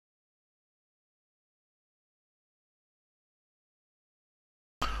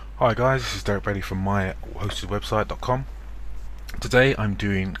Hi guys, this is Derek Bailey from myhostedwebsite.com. Today I'm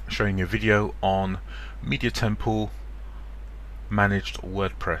showing you a video on Temple Managed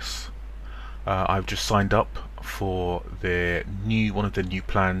WordPress. I've just signed up for one of their new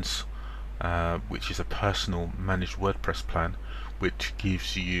plans, which is a personal managed WordPress plan, which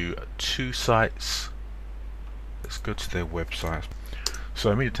gives you 2 sites. Let's go to their website.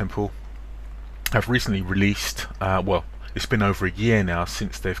 So Temple have recently released, it's been over a year now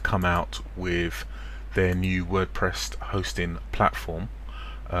since they've come out with their new WordPress hosting platform,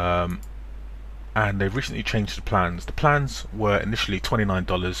 and they've recently changed the plans. The plans were initially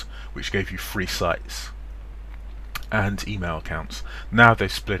 $29, which gave you 3 sites and email accounts. Now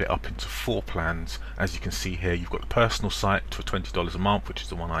they've split it up into 4 plans. As you can see here, you've got the personal site for $20 a month, which is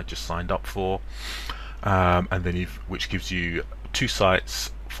the one I just signed up for, and then which gives you 2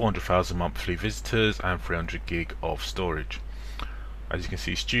 sites, 400,000 monthly visitors and 300 gig of storage. As you can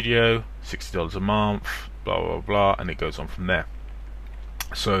see, Studio, $60 a month, blah blah blah, and it goes on from there.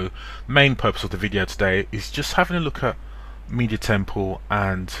 So main purpose of the video today is just having a look at Temple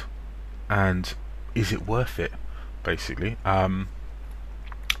and is it worth it, basically.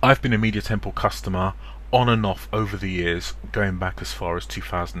 I've been a Temple customer on and off over the years, going back as far as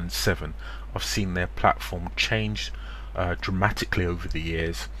 2007. I've seen their platform change dramatically over the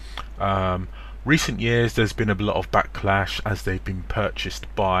years. Recent years there's been a lot of backlash as they've been purchased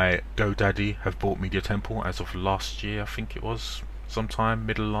by GoDaddy, have bought Temple as of last year. I think it was sometime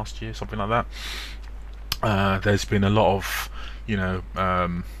middle of last year, something like that. There's been a lot of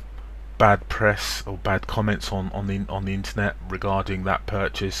bad press or bad comments on the internet regarding that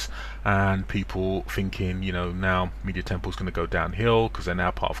purchase, and people thinking now Temple's going to go downhill because they're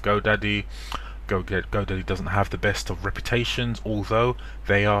now part of GoDaddy. GoDaddy doesn't have the best of reputations, although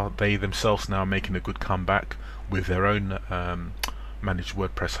they themselves now making a good comeback with their own managed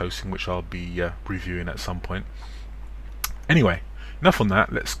WordPress hosting, which I'll be reviewing at some point. Anyway, enough on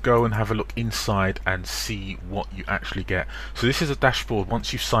that. Let's go and have a look inside and see what you actually get. So this is a dashboard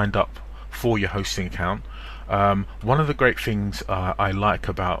once you've signed up for your hosting account. One of the great things I like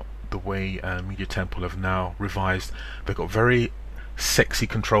about the way Temple have now revised, they've got very sexy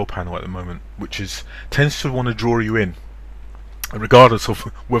control panel at the moment, which tends to want to draw you in regardless of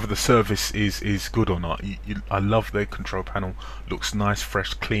whether the service is good or not. I love their control panel. Looks nice,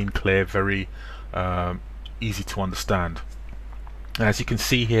 fresh, clean, clear, very easy to understand. As you can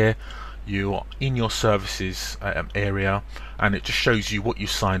see here, you're in your services area, and it just shows you what you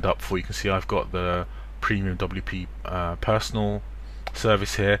signed up for. You can see I've got the premium WP personal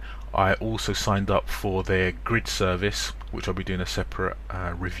service here. I also signed up for their grid service, which I'll be doing a separate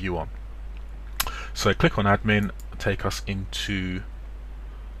review on. So click on admin, take us into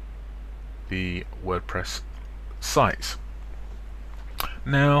the WordPress sites.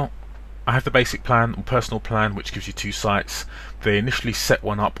 Now I have the basic plan, personal plan, which gives you 2 sites. They initially set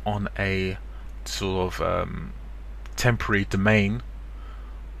one up on a sort of temporary domain,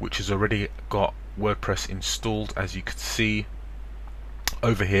 which has already got WordPress installed. As you can see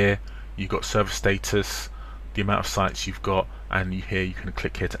over here, you've got server status, the amount of sites you've got, and here you can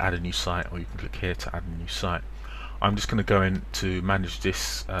click here to add a new site, or you can click here to add a new site. I'm just going to go in to manage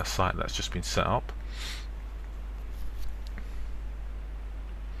this site that's just been set up.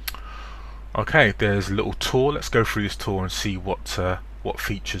 Okay, there's a little tour. Let's go through this tour and see what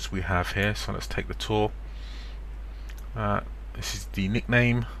features we have here. So let's take the tour. This is the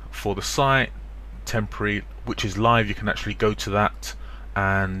nickname for the site, temporary, which is live. You can actually go to that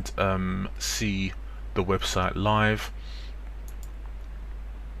and see the website live.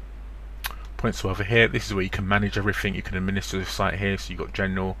 Points to over here. This is where you can manage everything. You can administer the site here. So you've got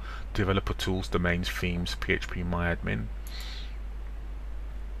general, developer tools, domains, themes, PHP, MyAdmin.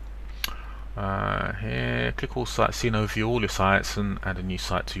 Here, click all sites, see and overview all your sites, and add a new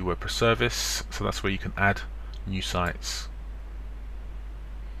site to your WordPress service. So that's where you can add new sites.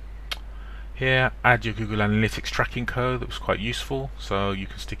 Here, add your Google Analytics tracking code. That was quite useful. So you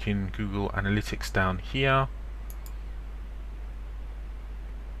can stick in Google Analytics down here.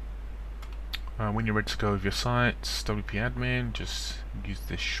 When you're ready to go with your sites, WP admin, just use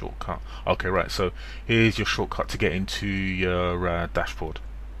this shortcut. Okay, right. So here's your shortcut to get into your dashboard,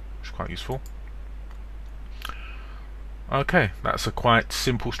 which is quite useful. Okay, that's a quite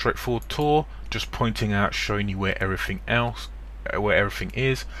simple, straightforward tour, just pointing out, showing you where everything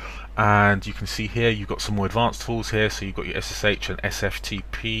is. And you can see here you've got some more advanced tools here. So you've got your SSH and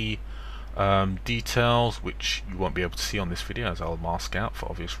SFTP details, which you won't be able to see on this video, as I'll mask out for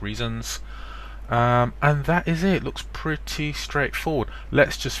obvious reasons. And that is it. Looks pretty straightforward.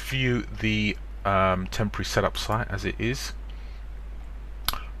 Let's just view the temporary setup site as it is.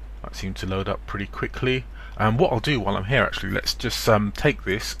 That seemed to load up pretty quickly. And what I'll do while I'm here, actually, let's just take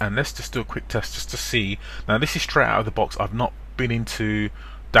this and let's just do a quick test just to see. Now this is straight out of the box. I've not been into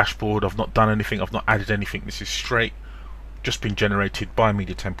dashboard, I've not done anything, I've not added anything. This is straight just been generated by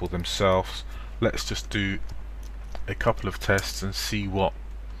Media Temple themselves. Let's just do a couple of tests and see what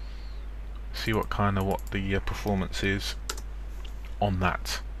the performance is on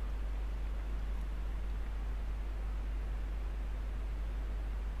that.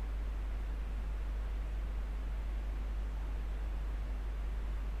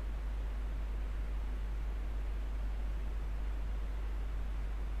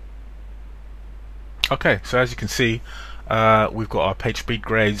 Okay, so as you can see, we've got our page speed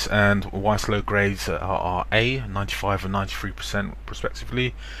grades and Y-slow grades are A, 95 and 93%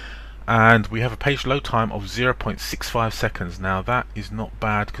 respectively, and we have a page load time of 0.65 seconds. Now that is not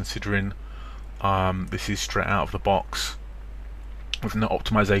bad considering this is straight out of the box with no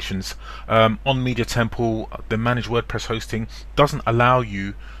optimizations. On Media Temple, the managed WordPress hosting doesn't allow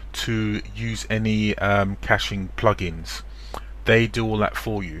you to use any caching plugins. They do all that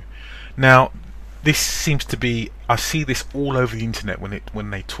for you. Now this seems to be, I see this all over the internet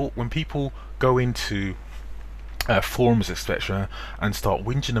when people go into forums, etc., and start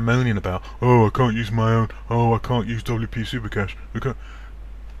whinging and moaning about, oh, I can't use my own, oh, I can't use WP Supercache.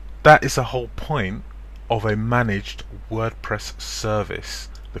 That is the whole point of a managed WordPress service.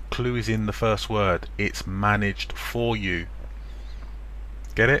 The clue is in the first word. It's managed for you.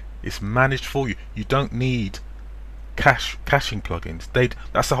 Get it? It's managed for you. You don't need caching plugins.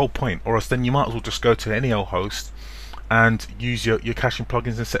 That's the whole point. Or else then you might as well just go to any old host and use your caching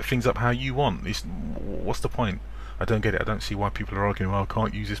plugins and set things up how you want. What's the point? I don't get it. I don't see why people are arguing, well, I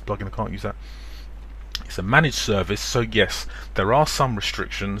can't use this plugin, I can't use that. It's a managed service, so yes, there are some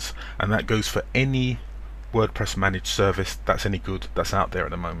restrictions, and that goes for any WordPress managed service that's any good that's out there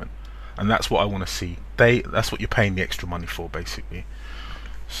at the moment. And that's what I want to see. That's what you're paying the extra money for, basically.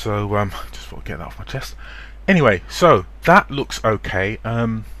 So just want to get that off my chest. Anyway, so that looks okay.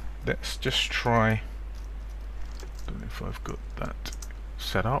 Let's just try. Don't know if I've got that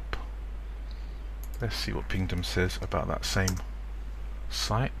set up. Let's see what Pingdom says about that same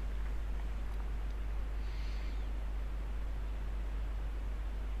site.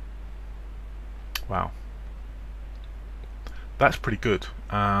 Wow, that's pretty good.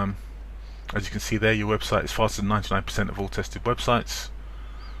 As you can see there, your website is faster than 99% of all tested websites,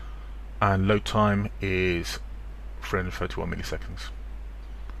 and load time is 331 milliseconds.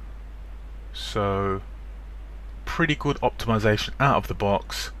 So pretty good optimization out of the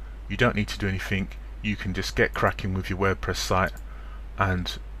box. You don't need to do anything. You can just get cracking with your WordPress site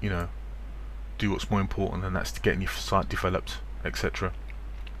and, you know, do what's more important, and that's getting your site developed, etc.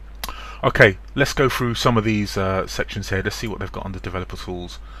 Okay, let's go through some of these sections here. Let's see what they've got under developer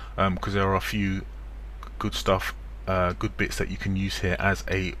tools, because there are a few good stuff, good bits that you can use here as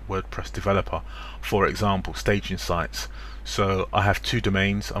a WordPress developer. For example, staging sites. So I have 2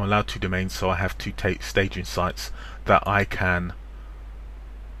 domains. I'm allowed 2 domains, so I have 2 staging sites that I can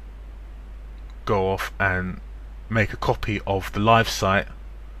go off and make a copy of the live site,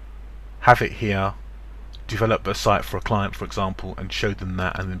 have it here, develop a site for a client, for example, and show them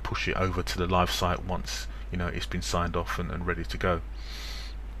that, and then push it over to the live site once, you know, it's been signed off and ready to go.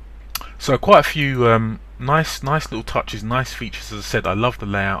 So quite a few nice little touches, nice features. As I said, I love the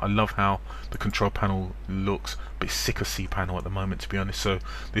layout, I love how the control panel looks. A bit sick of cPanel at the moment, to be honest, so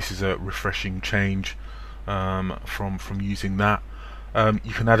this is a refreshing change from using that.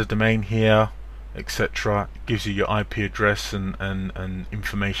 You can add a domain here, etc. It gives you your IP address and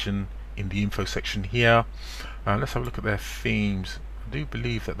information in the info section here. Let's have a look at their themes. I do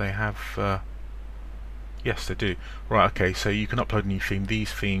believe that they have yes, they do. Right, okay, so you can upload a new theme.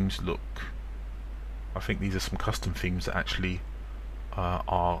 These themes look, I think these are some custom themes that actually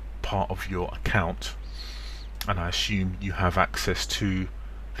are part of your account, and I assume you have access to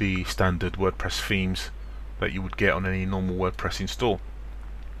the standard WordPress themes that you would get on any normal WordPress install.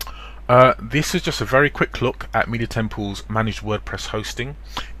 This is just a very quick look at Media Temple's managed WordPress hosting.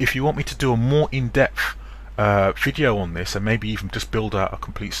 If you want me to do a more in-depth video on this, and maybe even just build out a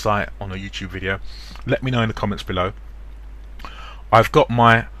complete site on a YouTube video, let me know in the comments below. I've got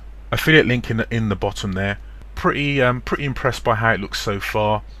my affiliate link in the bottom there. Pretty impressed by how it looks so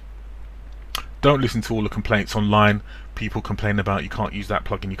far. Don't listen to all the complaints online. People complain about you can't use that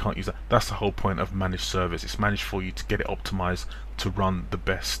plugin, you can't use that. That's the whole point of managed service. It's managed for you to get it optimized to run the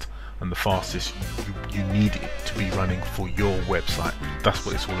best and the fastest you need it to be running for your website. That's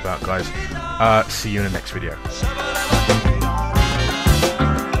what it's all about, guys. See you in the next video.